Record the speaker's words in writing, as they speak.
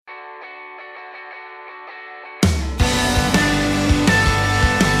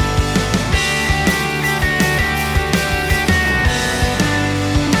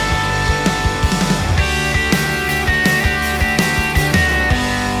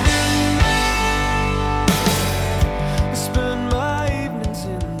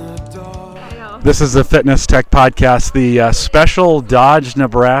This is the Fitness Tech Podcast, the special Dodge,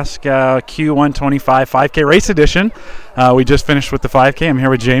 Nebraska Q125 5K race edition. We just finished with the 5K. I'm here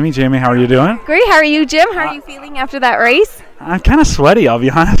with Jamie. Jamie, how are you doing? Great. How are you, Jim? How are you feeling after that race? I'm kind of sweaty, I'll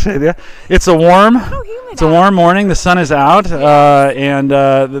be honest with you. It's a warm morning. The sun is out, and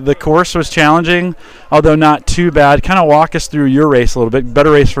the course was challenging, although not too bad. Kind of walk us through your race a little bit.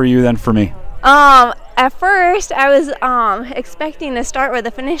 Better race for you than for me. At first, I was expecting to start where the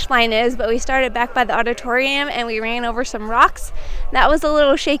finish line is, but we started back by the auditorium and we ran over some rocks. That was a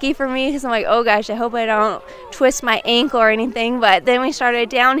little shaky for me because I'm like, oh gosh, I hope I don't twist my ankle or anything. But then we started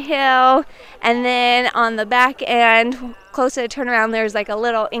downhill, and then on the back end, close to the turnaround, there's like a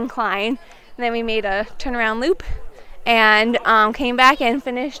little incline. And then we made a turnaround loop and came back and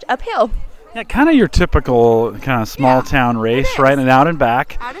finished uphill. Yeah, kind of your typical kind of small town race, right? And out and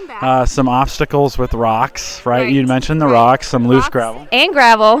back. Some obstacles with rocks, right? You mentioned the rocks, some loose gravel. And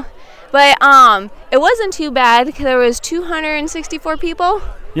gravel. But it wasn't too bad because there was 264 people.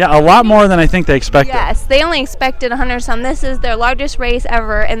 Yeah, a lot more than I think they expected. Yes, they only expected 100-some. This is their largest race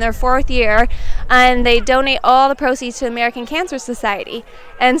ever in their 4th year, and they donate all the proceeds to the American Cancer Society.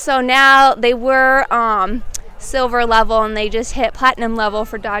 And so now they were silver level, and they just hit platinum level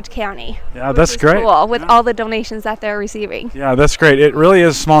for Dodge County. Yeah, that's great. Cool, with all the donations that they're receiving. Yeah, that's great. It really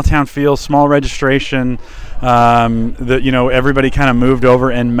is small town feel, small registration. Everybody kind of moved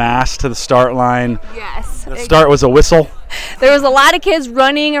over en masse to the start line. Yes. The start was a whistle. There was a lot of kids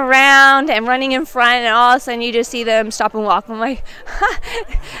running around and running in front, and all of a sudden you just see them stop and walk. I'm like,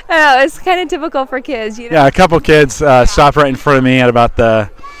 it's kind of typical for kids. You know? Yeah, a couple kids stopped right in front of me at about the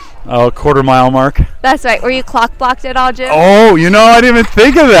quarter-mile mark. That's right. Were you clock blocked at all, Jim? Oh, I didn't even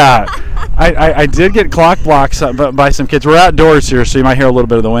think of that. I did get clock blocks by some kids. We're outdoors here, so you might hear a little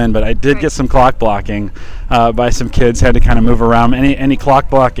bit of the wind, but I did get some clock blocking by some kids. Had to kind of move around. Any clock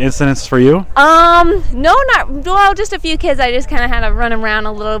block incidents for you? Just a few kids. I just kind of had to run around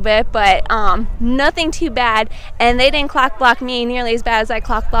a little bit, but nothing too bad. And they didn't clock block me nearly as bad as I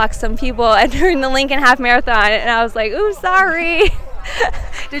clock blocked some people during the Lincoln Half Marathon, and I was like, ooh, sorry.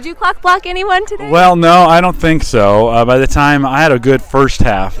 Did you clock block anyone today? Well, no, I don't think so. By the time I had a good first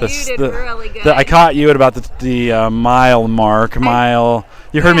half. You did really good. I caught you at about the mile mark.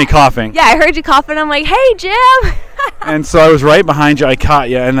 You heard me coughing. Yeah, I heard you coughing. I'm like, hey, Jim. And so I was right behind you. I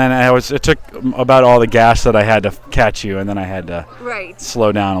caught you, and then it took about all the gas that I had to catch you, and then I had to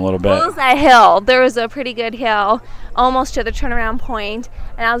slow down a little bit. What was that hill? There was a pretty good hill, almost to the turnaround point,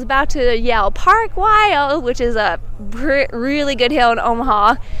 and I was about to yell Park Wild, which is a really good hill in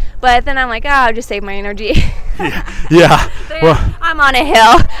Omaha, but then I'm like, I'll just save my energy. Yeah. Well, I'm on a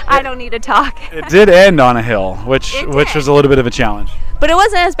hill. I don't need to talk. It did end on a hill, which was a little bit of a challenge. But it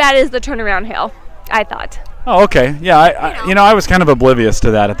wasn't as bad as the turnaround hill, I thought. Oh, okay. Yeah, I was kind of oblivious to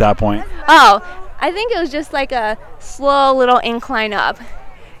that at that point. Oh, I think it was just like a slow little incline up.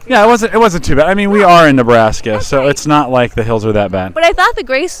 Yeah, it wasn't too bad. I mean, we are in Nebraska, so it's not like the hills are that bad. But I thought the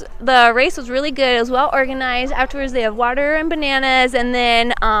race was really good. It was well organized. Afterwards, they have water and bananas, and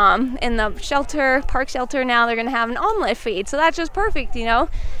then in the park shelter now, they're going to have an omelet feed. So that's just perfect,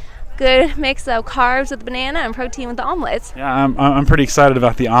 Good mix of carbs with the banana and protein with the omelets. Yeah, I'm pretty excited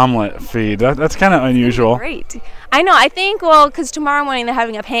about the omelet feed. That's kind of unusual. Great. I know. I think, because tomorrow morning they're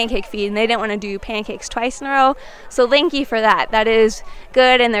having a pancake feed, and they didn't want to do pancakes twice in a row. So thank you for that. That is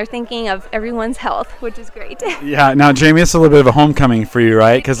good, and they're thinking of everyone's health, which is great. Yeah. Now, Jamie, it's a little bit of a homecoming for you,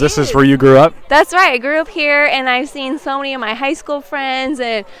 right? Because this is where you grew up? That's right. I grew up here, and I've seen so many of my high school friends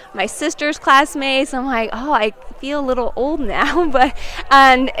and my sister's classmates. I'm like, I feel a little old now,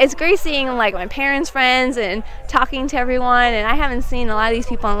 and it's great seeing like my parents' friends and talking to everyone, and I haven't seen a lot of these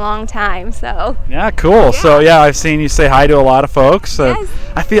people in a long time. So yeah, cool. Yeah. So I've seen you say hi to a lot of folks. Yes.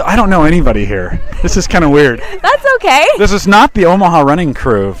 I don't know anybody here. This is kind of weird. That's okay. This is not the Omaha running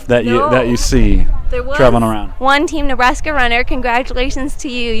crew that you see traveling around. One Team Nebraska runner. Congratulations to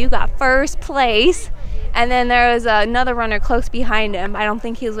you. You got first place. And then there was another runner close behind him. I don't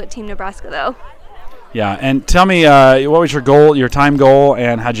think he was with Team Nebraska though. Yeah, and tell me, what was your goal, your time goal,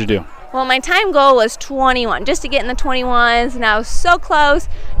 and how'd you do? Well, my time goal was 21, just to get in the 21s, and I was so close,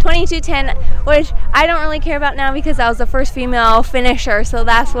 22:10, which I don't really care about now because I was the first female finisher, so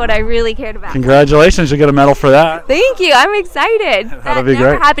that's what I really cared about. Congratulations, you get a medal for that. Thank you, I'm excited. That'll be great.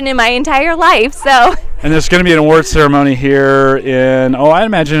 That never happened in my entire life, so. And there's going to be an award ceremony here in, I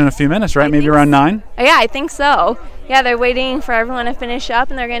imagine in a few minutes, right? Maybe around 9? Yeah, I think so. Yeah, they're waiting for everyone to finish up,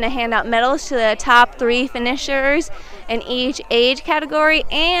 and they're going to hand out medals to the top 3 finishers in each age category,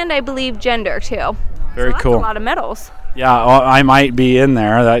 and I believe gender too. Very cool. That's a lot of medals. Yeah, well, I might be in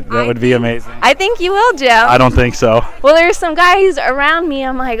there. That would be amazing. I think you will, Jim. I don't think so. Well, there's some guys around me.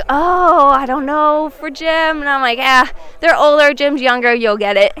 I'm like, oh, I don't know for Jim. And I'm like, they're older. Jim's younger. You'll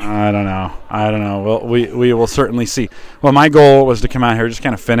get it. I don't know. Well, we will certainly see. Well, my goal was to come out here, just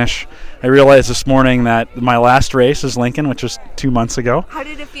kind of finish. I realized this morning that my last race is Lincoln, which was 2 months ago. How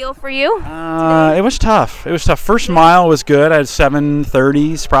did it feel for you? It was tough. First mile was good. I had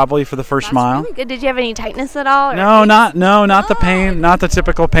 7:30s probably for the first mile. Really good. Did you have any tightness at all? No, not the pain, not the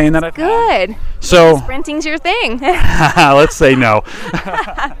typical pain that I've had. Good. So sprinting's your thing. let's say no.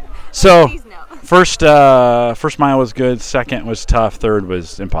 So first mile was good. Second was tough. Third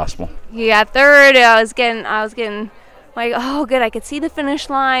was impossible. Yeah, third I was getting like, oh, good, I could see the finish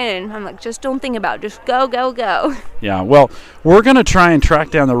line, and I'm like, just don't think about it. Just go, go, go. Yeah, well, we're going to try and track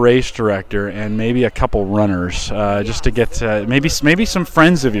down the race director and maybe a couple runners just to get maybe some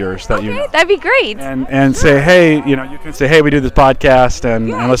friends of yours that you know. That'd be great. And say, hey, you can say, hey, we do this podcast, and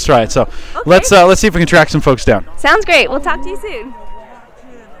let's try it. So let's see if we can track some folks down. Sounds great. We'll talk to you soon.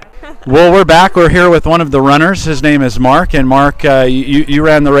 Well, we're back. We're here with one of the runners. His name is Mark, and Mark, you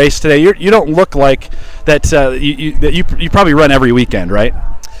ran the race today. You don't look like that. You probably run every weekend, right?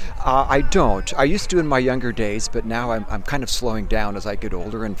 I don't. I used to in my younger days, but now I'm kind of slowing down as I get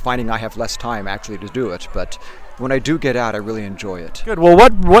older and finding I have less time actually to do it. But when I do get out, I really enjoy it. Good. Well,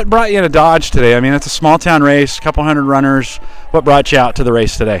 what brought you into Dodge today? I mean, it's a small town race, a couple hundred runners. What brought you out to the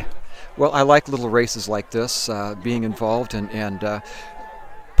race today? Well, I like little races like this, being involved, and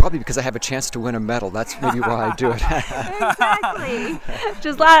probably because I have a chance to win a medal. That's maybe why I do it. Exactly.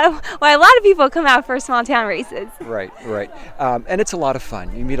 Just a lot of people come out for small town races. Right. And it's a lot of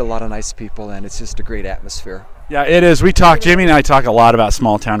fun. You meet a lot of nice people, and it's just a great atmosphere. Yeah, it is. Jamie and I talk a lot about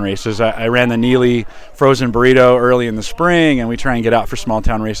small town races. I ran the Neely Frozen Burrito early in the spring, and we try and get out for small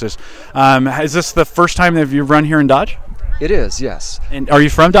town races. Is this the first time that you've run here in Dodge? It is, yes. And are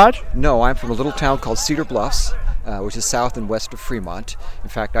you from Dodge? No, I'm from a little town called Cedar Bluffs, which is south and west of Fremont. In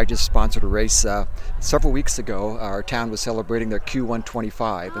fact, I just sponsored a race several weeks ago. Our town was celebrating their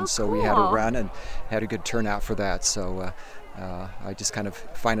Q125, and so we had a run and had a good turnout for that. So I just kind of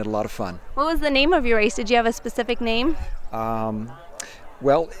find it a lot of fun. What was the name of your race? Did you have a specific name?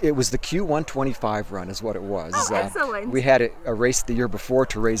 Well, it was the Q125 run is what it was. Oh, excellent. We had a race the year before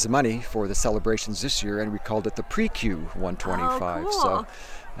to raise money for the celebrations this year, and we called it the Pre-Q125. Oh, cool.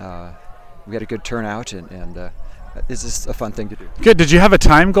 So we had a good turnout, and this is a fun thing to do. Good. Did you have a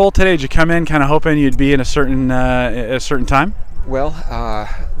time goal today? Did you come in kind of hoping you'd be in a certain time? Well,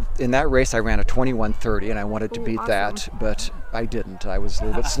 in that race I ran a 21:30, and I wanted to beat that, but I didn't. I was a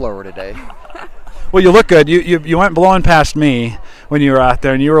little bit slower today. Well, you look good. You went blowing past me when you were out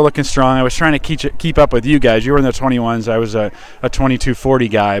there, and you were looking strong. I was trying to keep up with you guys. You were in the 21s. I was a 22:40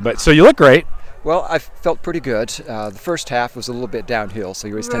 guy. But so you look great. Well, I felt pretty good. The first half was a little bit downhill, so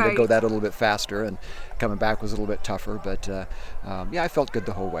you always tend to go that a little bit faster, and coming back was a little bit tougher. But I felt good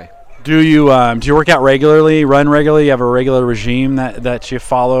the whole way. Do you work out regularly, run regularly? You have a regular regime that you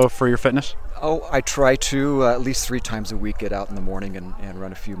follow for your fitness? Oh, I try to at least 3 times a week get out in the morning and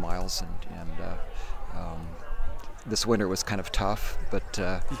run a few miles. And this winter was kind of tough, but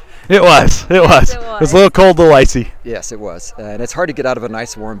it was. It was a little cold, a little icy. Yes, it was. And it's hard to get out of a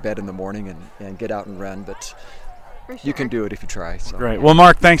nice warm bed in the morning and get out and run, but you can do it if you try. So. Great. Well,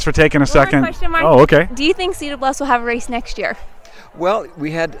 Mark, thanks for taking a second. Question, Mark. Oh, okay. Do you think Cedar Bluffs will have a race next year? Well,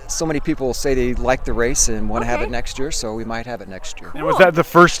 we had so many people say they like the race and want to have it next year, so we might have it next year. And was that the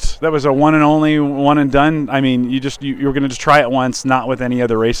first? That was a one and only, one and done? I mean, you were going to just try it once, not with any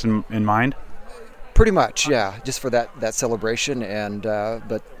other race in mind? Pretty much, yeah, just for that celebration, and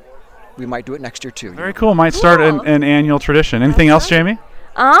but we might do it next year too. Very cool. Might start an annual tradition. Anything else, Jamie?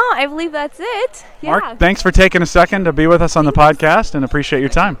 I believe that's it. Yeah. Mark, thanks for taking a second to be with us on the podcast, and appreciate your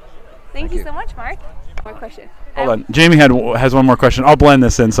time. Thank you so much, Mark. More question. Hold on. Jamie has one more question. I'll blend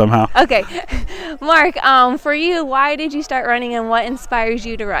this in somehow. Okay. Mark, for you, why did you start running, and what inspires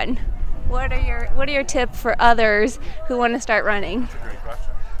you to run? What are your tips for others who want to start running? That's a great question.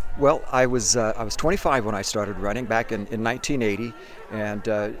 Well, I was 25 when I started running back in 1980, and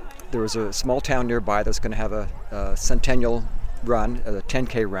there was a small town nearby that was going to have a centennial run, a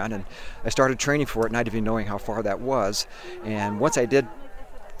 10K run, and I started training for it, not even knowing how far that was. And once I did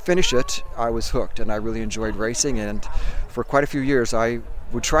finish it, I was hooked, and I really enjoyed racing. And for quite a few years, I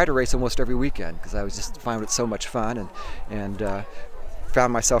would try to race almost every weekend because I was just found it so much fun, and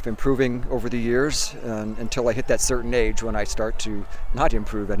found myself improving over the years until I hit that certain age when I start to not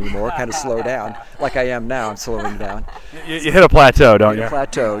improve anymore, kind of slow down, like I am now. I'm slowing down. You hit a plateau, don't you? A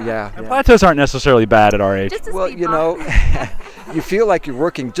plateau, yeah. And plateaus aren't necessarily bad at our age. Well, you feel like you're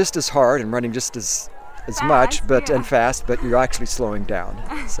working just as hard and running just as as much, but and fast, but you're actually slowing down.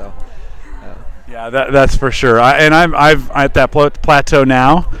 So. Yeah, that's for sure. I'm at that plateau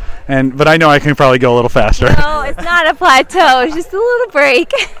now, but I know I can probably go a little faster. No, it's not a plateau. It's just a little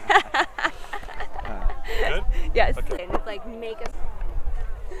break. Good? Yes. Okay. And it's like make us.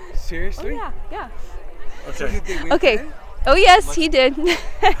 Seriously? Oh, yeah. Okay. Okay. Oh yes, he did.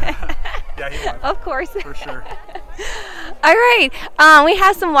 Yeah, he won. Of course. For sure. All right. We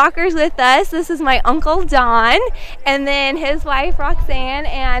have some walkers with us. This is my Uncle Don, and then his wife Roxanne.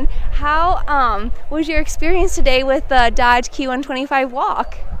 And how was your experience today with the Dodge Q125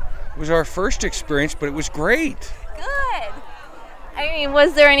 walk? It was our first experience, but it was great. Good. I mean,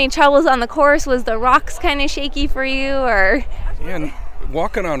 was there any troubles on the course? Was the rocks kind of shaky for you, or? Yeah, and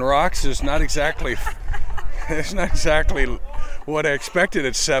walking on rocks is not exactly. It's not exactly what I expected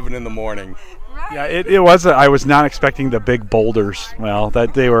at 7 in the morning. Yeah, it was. I was not expecting the big boulders. Well,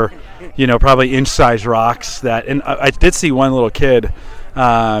 that they were, probably inch-sized rocks. And I did see one little kid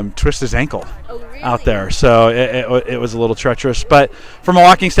twist his ankle out there. So it was a little treacherous. But from a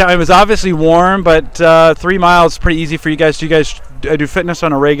walking standpoint, it was obviously warm. But 3 miles is pretty easy for you guys. Do you guys do fitness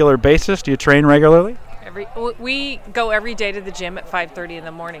on a regular basis? Do you train regularly? We go every day to the gym at 5:30 in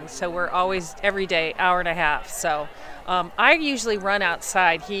the morning, so we're always every day hour and a half. So I usually run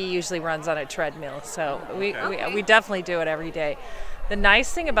outside. He usually runs on a treadmill. So we definitely do it every day. The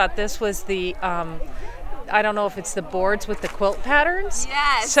nice thing about this was the I don't know if it's the boards with the quilt patterns.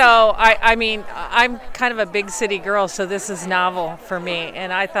 Yes. So I mean I'm kind of a big city girl, so this is novel for me,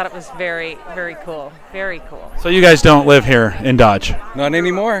 and I thought it was very, very cool. Very cool. So you guys don't live here in Dodge, Not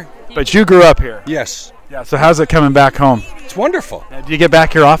anymore. but you grew up here. Yes. Yeah. So how's it coming back home? It's wonderful. Do you get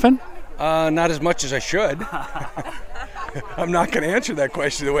back here often? Not as much as I should. I'm not going to answer that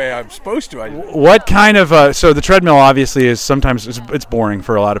question the way I'm supposed to. What kind of so the treadmill obviously is sometimes it's boring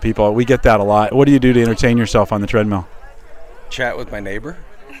for a lot of people. We get that a lot. What do you do to entertain yourself on the treadmill? Chat with my neighbor.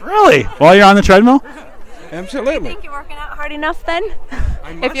 Really? While you're on the treadmill? Absolutely. Think you're working out hard enough then?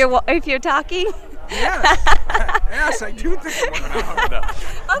 I must. If you're talking? Yes. Yes, I do think I'm working out hard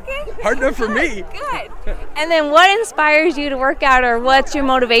enough. Okay. Hard enough for me. Good. And then what inspires you to work out, or what's your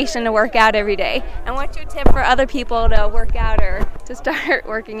motivation to work out every day? And what's your tip for other people to work out or to start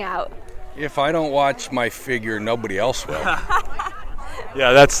working out? If I don't watch my figure, nobody else will.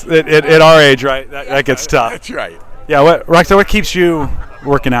 Yeah, that's it, at our age, right? That gets tough. That's right. Yeah, Roxanne, what keeps you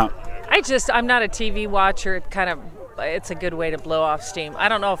working out? I'm not a TV watcher. It's a good way to blow off steam. I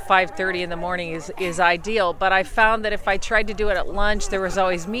don't know if 5:30 in the morning is ideal, but I found that if I tried to do it at lunch, there was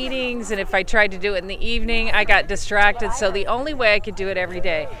always meetings, and if I tried to do it in the evening, I got distracted. So the only way I could do it every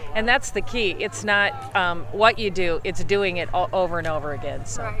day, and that's the key. It's not what you do; it's doing it over and over again.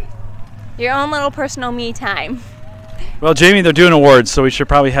 So, Right. Your own little personal me time. Well, Jamie, they're doing awards, so we should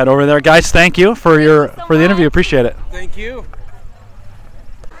probably head over there. Guys, thank you for the interview. Appreciate it. Thank you.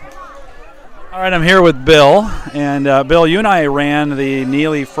 All right, I'm here with Bill, and Bill, you and I ran the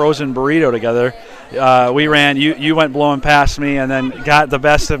Neely frozen burrito together. We ran. You went blowing past me, and then got the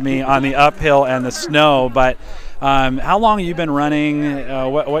best of me on the uphill and the snow. But how long have you been running?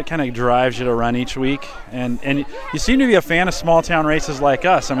 What kind of drives you to run each week? And you seem to be a fan of small town races like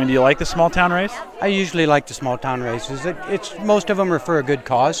us. I mean, do you like the small town race? I usually like the small town races. It's most of them are for a good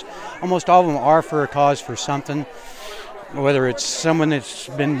cause. Almost all of them are for a cause for something. Whether it's someone that's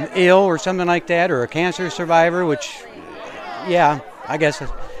been ill or something like that, or a cancer survivor, which, yeah, I guess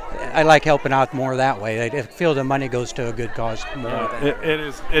I like helping out more that way. I feel the money goes to a good cause more.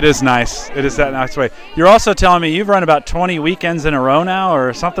 It is nice. It is that nice way. You're also telling me you've run about 20 weekends in a row now,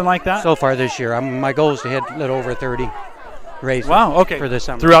 or something like that? So far this year, my goal is to hit a little over 30 races. Wow, okay. For this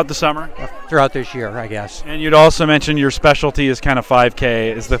summer. Throughout the summer? Throughout this year, I guess. And you'd also mentioned your specialty is kind of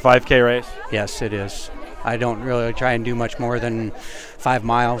 5K. Is the 5K race? Yes, it is. I don't really try and do much more than 5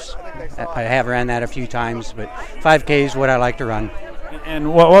 miles. I have ran that a few times, but 5K is what I like to run.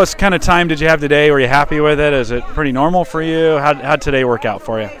 And what kind of time did you have today? Were you happy with it? Is it pretty normal for you? How'd today work out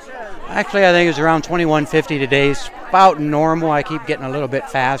for you? Actually, I think it was around 21:50 today. It's about normal. I keep getting a little bit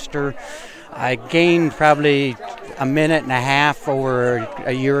faster. I gained probably a minute and a half over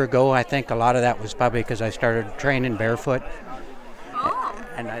a year ago. I think a lot of that was probably because I started training barefoot.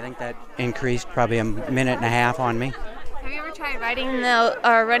 And I think that increased probably a minute and a half on me. Have you ever tried running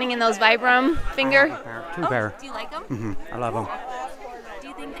in those Vibram finger? Two pair. Do you like them? Mm-hmm. I love them. Do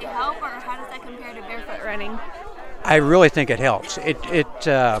you think they help, or how does that compare to barefoot running? I really think it helps.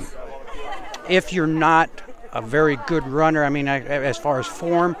 If you're not a very good runner, I mean, as far as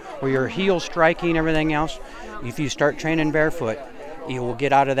form, where your heel striking, everything else, if you start training barefoot, you will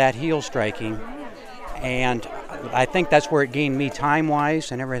get out of that heel striking. And I think that's where it gained me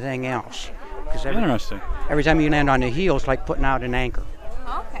time-wise and everything else. because Interesting. every time you land on the heel, it's like putting out an anchor,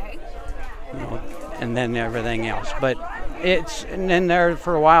 Okay. and then everything else. But and then there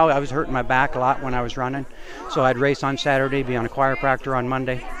for a while, I was hurting my back a lot when I was running, so I'd race on Saturday, be on a chiropractor on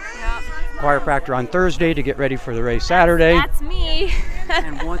Monday, chiropractor on Thursday to get ready for the race Saturday. That's me.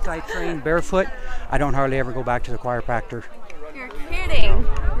 And once I train barefoot, I don't hardly ever go back to the chiropractor. You're kidding.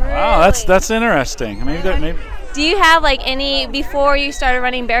 Wow, Really? that's interesting. Maybe. Do you have like any, before you started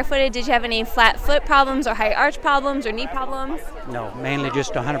running barefooted, did you have any flat foot problems or high arch problems or knee problems? No, mainly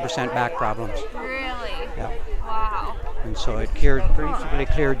just 100% back problems. Really? Yeah. Wow. And so it basically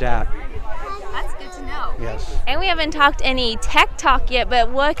cleared that. That's good to know. Yes. And we haven't talked any tech talk yet,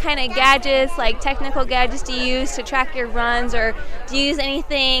 but what kind of gadgets, like technical gadgets, do you use to track your runs, or do you use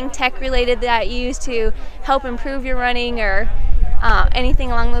anything tech related that you use to help improve your running, or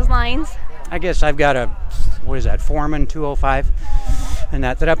anything along those lines? I guess I've got a, Foreman 205, and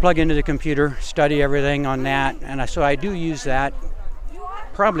that I plug into the computer, study everything on that, and so I do use that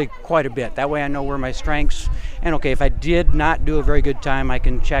probably quite a bit. That way I know where my strengths, and okay, if I did not do a very good time, I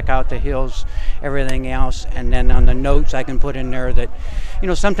can check out the hills, everything else, and then on the notes I can put in there that,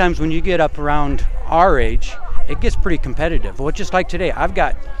 sometimes when you get up around our age, it gets pretty competitive. Well, just like today, I've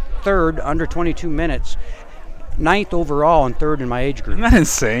got third under 22 minutes, 9th overall and 3rd in my age group. Isn't that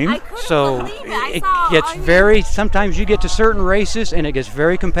insane? So it gets sometimes you get to certain races and it gets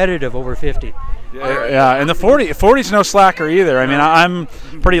very competitive over 50. Yeah, and the 40's no slacker either. I mean, I'm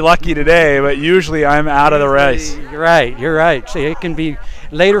pretty lucky today, but usually I'm out of the race. You're right. See, it can be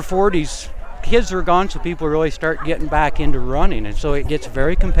later 40s. Kids are gone, so people really start getting back into running, and so it gets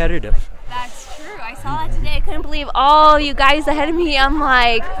very competitive. That's true. I saw that today. I couldn't believe all you guys ahead of me. I'm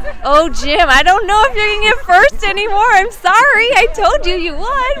like, oh, Jim, I don't know if you're going to get first anymore. I'm sorry. I told you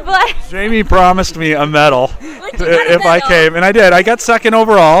would, but... Jamie promised me a medal if I came, and I did. I got second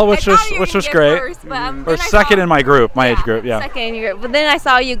overall, which was great. First, but, or second in my group, my age group, yeah. Second in your group. But then I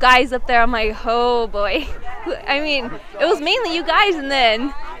saw you guys up there. I'm like, oh, boy. I mean, it was mainly you guys, and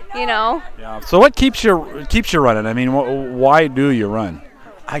then, Yeah. So what keeps you running? I mean, why do you run?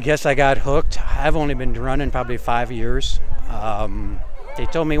 I guess I got hooked. I've only been running probably 5 years. They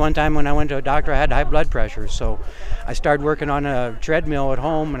told me one time when I went to a doctor I had high blood pressure, so I started working on a treadmill at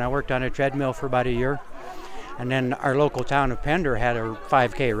home, and I worked on a treadmill for about a year. And then our local town of Pender had a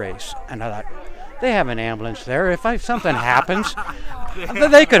 5K race, and I thought, they have an ambulance there. If something happens,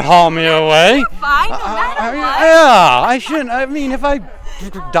 they could haul me away. Fine, no matter what. Yeah, I shouldn't. I mean, if I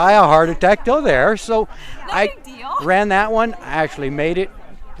die a heart attack, they're there. So I ran that one. I actually made it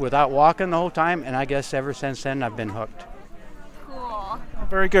without walking the whole time, and I guess ever since then I've been hooked. Cool.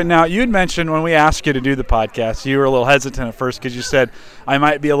 Very good. Now, you had mentioned when we asked you to do the podcast, you were a little hesitant at first because you said, I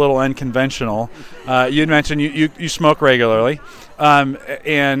might be a little unconventional. You had mentioned you smoke regularly. And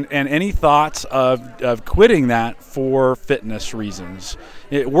any thoughts of quitting that for fitness reasons?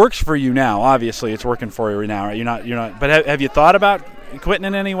 It works for you now. Obviously, it's working for you now. Right? You're not. But have you thought about quitting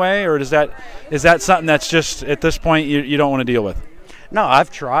in any way, or is that something that's just at this point you don't want to deal with? No,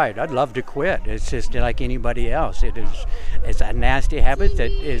 I've tried. I'd love to quit. It's just like anybody else. It's a nasty habit that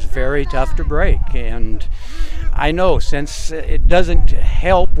is very tough to break. And I know since it doesn't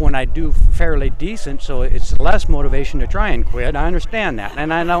help when I do fairly decent, so it's less motivation to try and quit. I understand that,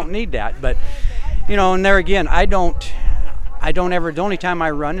 and I don't need that. But, and there again, I don't ever, the only time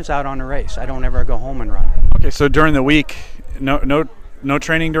I run is out on a race. I don't ever go home and run. Okay, so during the week, no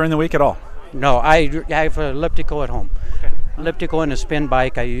training during the week at all? No, I have an elliptical at home. Elliptical and a spin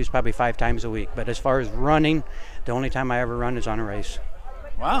bike I use probably 5 times a week. But as far as running, the only time I ever run is on a race.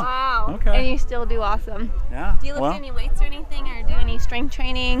 Wow. Okay. And you still do awesome. Yeah. Do you lift any weights or anything, or do any strength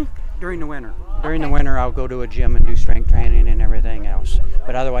training? During the winter. During the winter, I'll go to a gym and do strength training and everything else.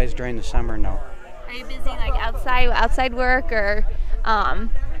 But otherwise, during the summer, no. Are you busy like outside work, or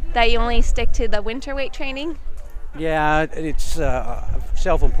that you only stick to the winter weight training? Yeah, it's a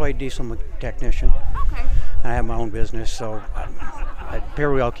self-employed diesel technician. Okay. I have my own business, so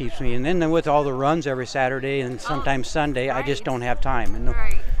pretty well keeps me. And then with all the runs every Saturday and sometimes Sunday, I just don't have time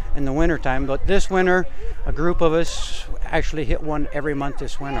in the winter time. But this winter, a group of us actually hit one every month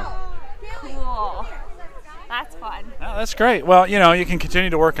this winter. Cool. That's fun. Oh, that's great. Well, you can continue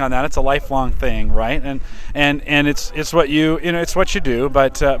to work on that. It's a lifelong thing, right? And it's what it's what you do.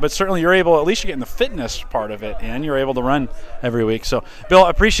 But certainly you're able, at least you're getting the fitness part of it, and you're able to run every week. So, Bill, I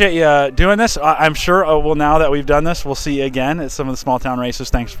appreciate you doing this. I'm sure now that we've done this, we'll see you again at some of the small town races.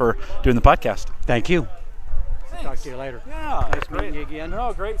 Thanks for doing the podcast. Thank you. Thanks. Talk to you later. Yeah, nice meeting you again.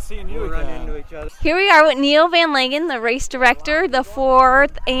 No, great seeing you we'll again. Run into each other. Here we are with Neil Van Langen, the race director, the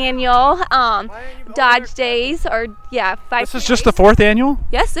 4th annual Dodge Daze, or 5K. This is just the 4th annual?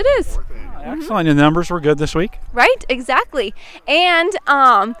 Yes, it is. Excellent. And the numbers were good this week? Right, exactly. And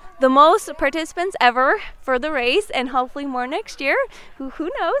the most participants ever for the race, and hopefully more next year. Who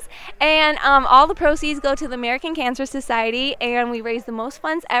knows? And all the proceeds go to the American Cancer Society, and we raise the most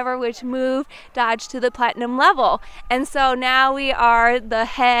funds ever, which moved Dodge to the platinum level. And so now we are the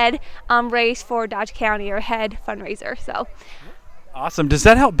head race for Dodge County, or head fundraiser. So. Awesome. Does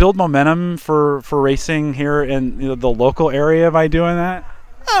that help build momentum for racing here in the local area by doing that?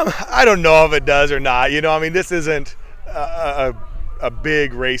 I don't know if it does or not. I mean, this isn't a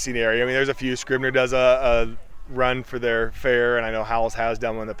big racing area. I mean, there's a few. Scribner does a run for their fair, and I know Howells has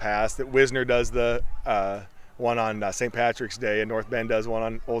done one in the past. That Wisner does the one on St. Patrick's Day, and North Bend does one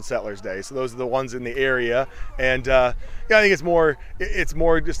on Old Settlers Day. So those are the ones in the area, and I think it's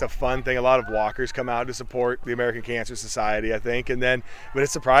more just a fun thing. A lot of walkers come out to support the American Cancer Society, I think, but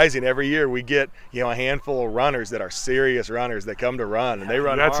it's surprising every year we get a handful of runners that are serious runners that come to run, and they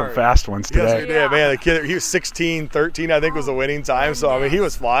run hard. Had some fast ones today. Yeah, man, the kid, he was 16:13, I think, was the winning time. So I mean, he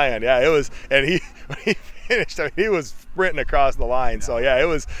was flying. Yeah, it was, and when he finished, I mean, he was sprinting across the line. So yeah, it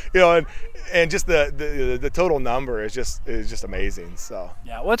was, and just the total number is just amazing. So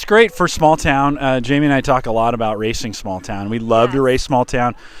yeah, well, it's great for small town. Jamie and I talk a lot about racing small town. We love to race small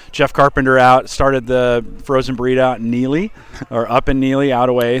town. Jeff Carpenter started the Frozen Breed out in Neely, or up in Neely, out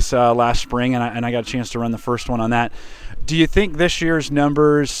a ways last spring, and I got a chance to run the first one on that. Do you think this year's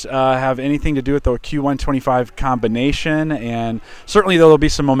numbers have anything to do with the Q125 combination? And certainly there'll be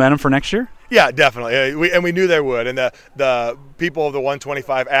some momentum for next year? Yeah, definitely. We knew there would. And the people of the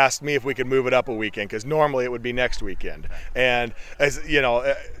 125 asked me if we could move it up a weekend, because normally it would be next weekend. And as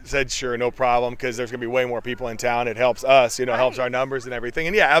said, sure, no problem, because there's going to be way more people in town. It helps us, helps our numbers and everything.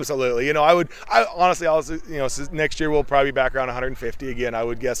 And yeah, absolutely. I honestly, next year we'll probably be back around 150 again. I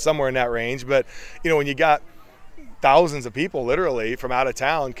would guess somewhere in that range. But when you got thousands of people literally from out of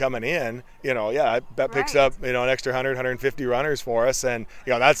town coming in, that picks up, an extra 100, 150 runners for us. And,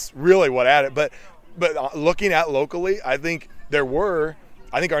 that's really what added. But looking at locally, I think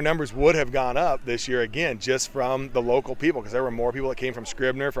our numbers would have gone up this year again, just from the local people, because there were more people that came from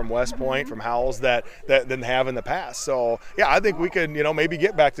Scribner, from West Point, from Howells that than have in the past. So yeah, I think we could, maybe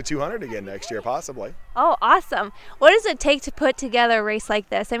get back to 200 again next year, possibly. Oh, awesome. What does it take to put together a race like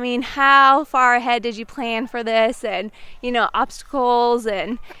this? I mean, how far ahead did you plan for this, and, obstacles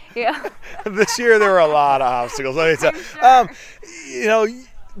and, This year there were a lot of obstacles.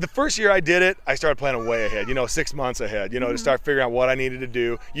 The first year I did it, I started planning way ahead, 6 months ahead, to start figuring out what I needed to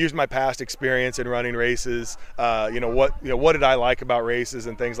do, use my past experience in running races, what did I like about races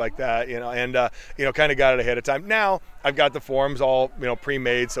and things like that, and kind of got it ahead of time. Now I've got the forms all,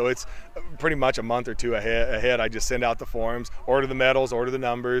 pre-made, so it's pretty much a month or two ahead. I just send out the forms, order the medals, order the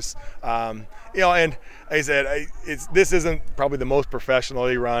numbers, and like I said, this isn't probably the most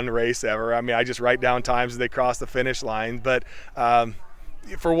professionally run race ever. I mean, I just write down times as they cross the finish line, but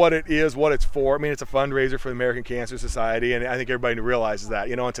for what it is, what it's for. I mean, it's a fundraiser for the American Cancer Society, and I think everybody realizes that.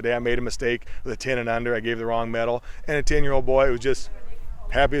 And today I made a mistake with a 10 and under. I gave the wrong medal, and a 10-year-old boy was just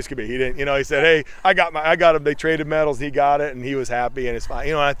happy as could be. He didn't, he said, "Hey, I got him. They traded medals. He got it, and he was happy, and it's fine."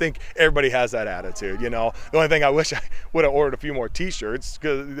 And I think everybody has that attitude. The only thing I wish I would have ordered a few more T-shirts,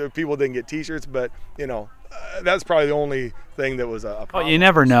 because people didn't get T-shirts, but that's probably the only thing that was a problem. Well, you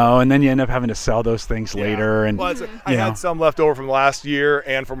never know, and then you end up having to sell those things later. And I had some left over from last year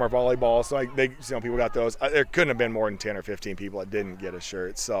and from our volleyball, so people got those. There couldn't have been more than 10 or 15 people that didn't get a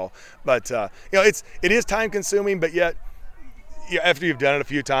shirt. So, but it is time consuming, but yet after you've done it a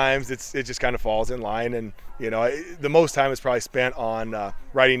few times, it just kind of falls in line. And the most time is probably spent on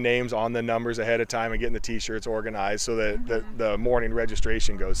writing names on the numbers ahead of time and getting the T-shirts organized so that the morning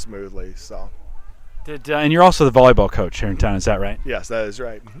registration goes smoothly. So. And you're also the volleyball coach here in town, is that right? Yes, that is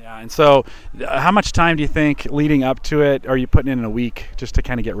right. Yeah, and so how much time do you think leading up to it are you putting in a week just to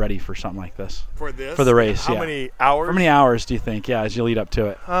kind of get ready for something like this? For this? For the race, How many hours? How many hours do you think, as you lead up to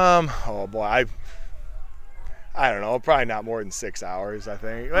it? Oh boy, I don't know, probably not more than 6 hours, I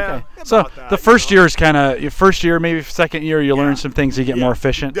think. Okay. So the first year is kind of, your first year, maybe second year, you learn some things, you get more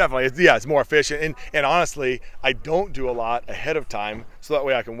efficient. Definitely, it's more efficient. And honestly, I don't do a lot ahead of time, so that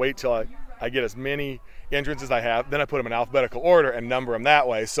way I can wait till I get as many entrances as I have, then I put them in alphabetical order and number them that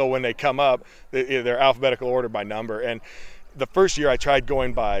way. So when they come up, they're alphabetical order by number. And the first year I tried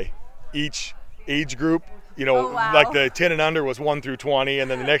going by each age group. Like the 10 and under was 1 through 20,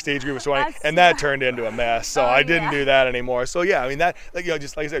 and then the next age group was 20, and that turned into a mess. So I didn't do that anymore. So yeah, I mean that,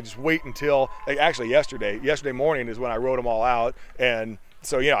 just like I said, just wait until actually yesterday morning is when I wrote them all out, and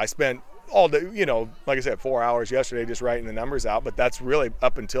so I spent all day, like I said, 4 hours yesterday just writing the numbers out. But that's really,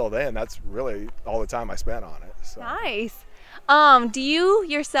 up until then, that's really all the time I spent on it. So. Nice. Do you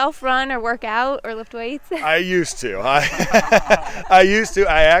yourself run or work out or lift weights? I used to. I used to.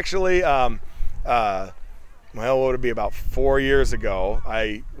 I actually, what would it be, about 4 years ago,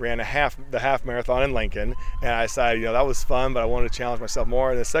 I ran the half marathon in Lincoln, and I decided, that was fun, but I wanted to challenge myself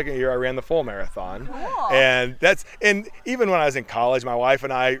more. And the second year I ran the full marathon. Cool. And even when I was in college, my wife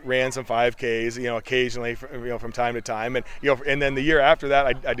and I ran some 5Ks, occasionally, from time to time. And, and then the year after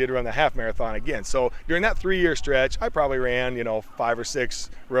that, I did run the half marathon again. So during that 3-year stretch, I probably ran, 5 or 6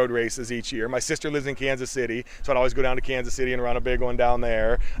 road races each year. My sister lives in Kansas City, so I'd always go down to Kansas City and run a big one down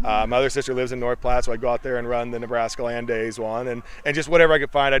there. My other sister lives in North Platte, so I'd go out there and run the Nebraska Land Daze one, and just whatever I could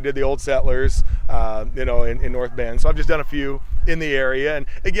find. I did the Old Settlers, in North Bend. So I've just done a few in the area, and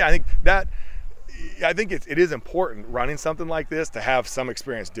again, I think it is important running something like this to have some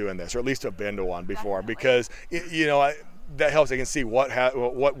experience doing this, or at least to have been to one before, because that helps. I can see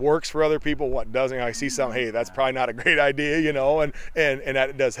what works for other people, what doesn't. I see something, hey, that's probably not a great idea, and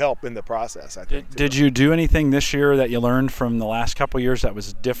that does help in the process, I think. Did you do anything this year that you learned from the last couple of years that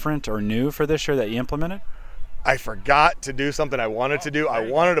was different or new for this year that you implemented? I forgot to do something I wanted to do. I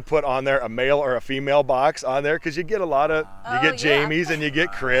wanted to put on there a male or a female box on there, because you get a lot of, Jamie's and you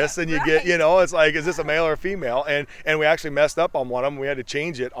get Chris and you get, it's like, is this a male or a female? And we actually messed up on one of them. We had to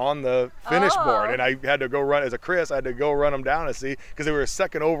change it on the finish board, and I had to go run, as a Chris, I had to go run them down and see, because they were a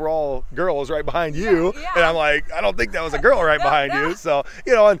second overall girls right behind you. And I'm like, I don't think that was a girl right behind you. So,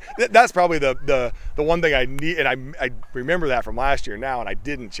 and that's probably the one thing I need. And I remember that from last year now, and I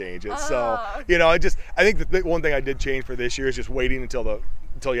didn't change it. So, I think that one thing I did change for this year is just waiting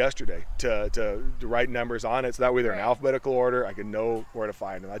until yesterday to write numbers on it, so that way they're in alphabetical order. I can know where to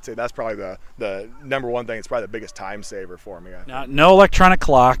find them. I'd say that's probably the number one thing. It's probably the biggest time saver for me. Now, no electronic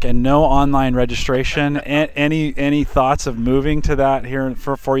clock and no online registration. Any thoughts of moving to that here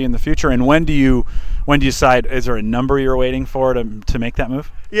for you in the future? And when do you decide? Is there a number you're waiting for to make that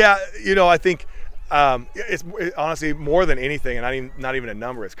move? Yeah, I think it's honestly more than anything, and not even a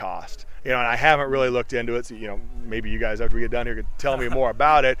number, is cost. And I haven't really looked into it. So, maybe you guys, after we get done here, could tell me more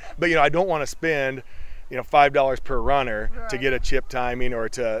about it. But, I don't want to spend, $5 per runner to get a chip timing, or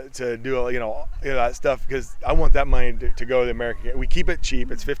to do, that stuff, because I want that money to go to the American. We keep it cheap.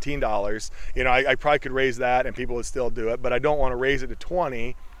 It's $15. I probably could raise that and people would still do it, but I don't want to raise it to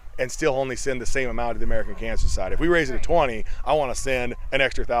 20 and still only send the same amount to the American Cancer Society. If we raise it to 20, I want to send an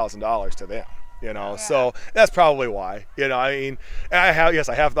extra $1,000 to them. So that's probably why. I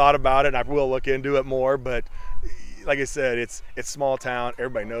have thought about it, and I will look into it more. But like I said, it's small town.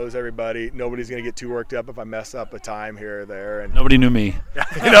 Everybody knows everybody. Nobody's gonna get too worked up if I mess up a time here or there. And nobody knew me.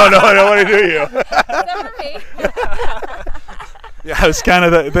 No, nobody knew you. Except for me. Yeah, it was kind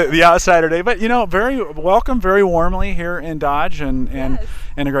of the outsider day, but very welcome, very warmly here in Dodge, and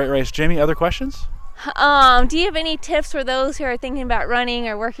a great race. Jamie, other questions? Do you have any tips for those who are thinking about running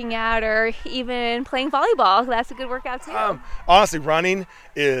or working out or even playing volleyball? That's a good workout too. Honestly, running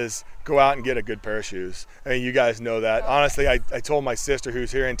is go out and get a good pair of shoes. I mean, you guys know that. Honestly, I told my sister,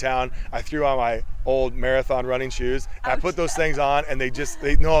 who's here in town, I threw on my old marathon running shoes. And I put those things on, and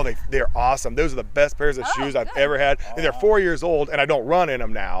they're awesome. Those are the best pairs of shoes I've ever had. And they're 4 years old, and I don't run in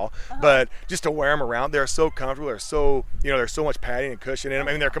them now. But just to wear them around, they're so comfortable. They're so, there's so much padding and cushion in them.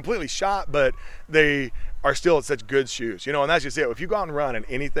 I mean, they're completely shot, but they are still such good shoes. And that's just it. If you go out and run and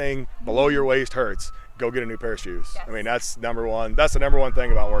anything below your waist hurts, go get a new pair of shoes. Yes. I mean, that's number one. That's the number one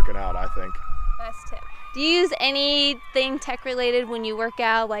thing about working out, I think. Best tip. Do you use anything tech related when you work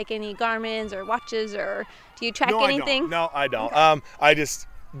out, like any Garmin's or watches, or do you track anything? No, I don't. Okay. I just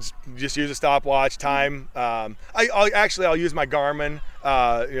use a stopwatch time. I'll use my Garmin,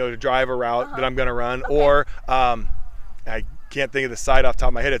 to drive a route that I'm going to run, or I can't think of the site off the top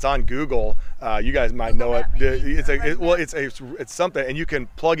of my head. It's on Google. You guys might know it. It's something, and you can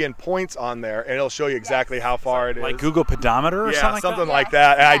plug in points on there, and it'll show you exactly how far it is. Like Google Pedometer or something like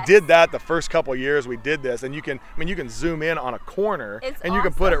that. And I did that the first couple of years we did this, and you can zoom in on a corner, and you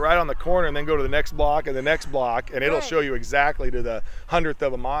can put it right on the corner, and then go to the next block and the next block, and it'll show you exactly to the 100th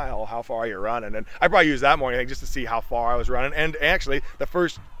of a mile how far you're running. And I probably used that more, I think, just to see how far I was running. And actually, the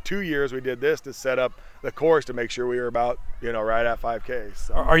first 2 years we did this to set up the course to make sure we were about, right at 5K.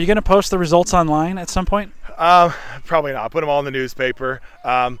 So. Are you going to post the results online at some point? Probably not. I'll put them all in the newspaper.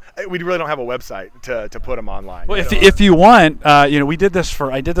 We really don't have a website to put them online. Well, if you want, I did this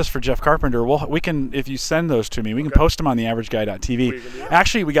for Jeff Carpenter. We can, if you send those to me, we can post them on the averageguy.tv.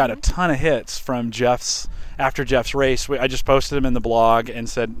 Actually, we got a ton of hits from Jeff's after Jeff's race, I just posted them in the blog and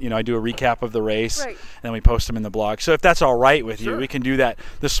said, I do a recap of the race, Right. and then we post them in the blog. So if that's all right with you, we can do that.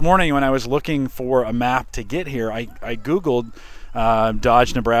 This morning when I was looking for a map to get here, I Googled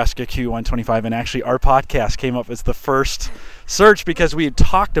Dodge, Nebraska Q125, and actually our podcast came up as the first search because we had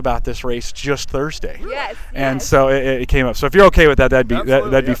talked about this race just Thursday. Yes. And so it came up. So if you're okay with that, that'd be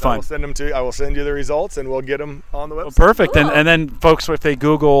fun. I will send them to you. I will send you the results, and we'll get them on the website. Well, perfect. Cool. And then folks, if they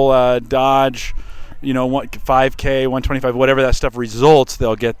Google Dodge, 5K, 125, whatever that stuff results,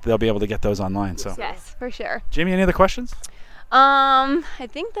 they'll be able to get those online. So Yes, for sure. Jamie, any other questions? I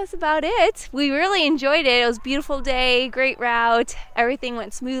think that's about it. We really enjoyed it. It was a beautiful day, great route. Everything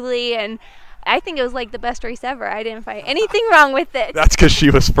went smoothly, and I think it was like the best race ever. I didn't find anything wrong with it. That's because she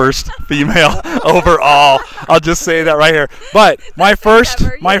was first female overall. I'll just say that right here. But my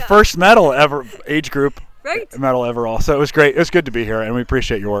first medal ever, age group medal overall. So it was great. It was good to be here, and we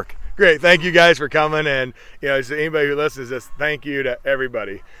appreciate your work. Great. Thank you guys for coming. And, so anybody who listens to this, thank you to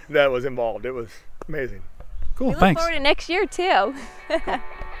everybody that was involved. It was amazing. Cool. We look Thanks. forward to next year, too.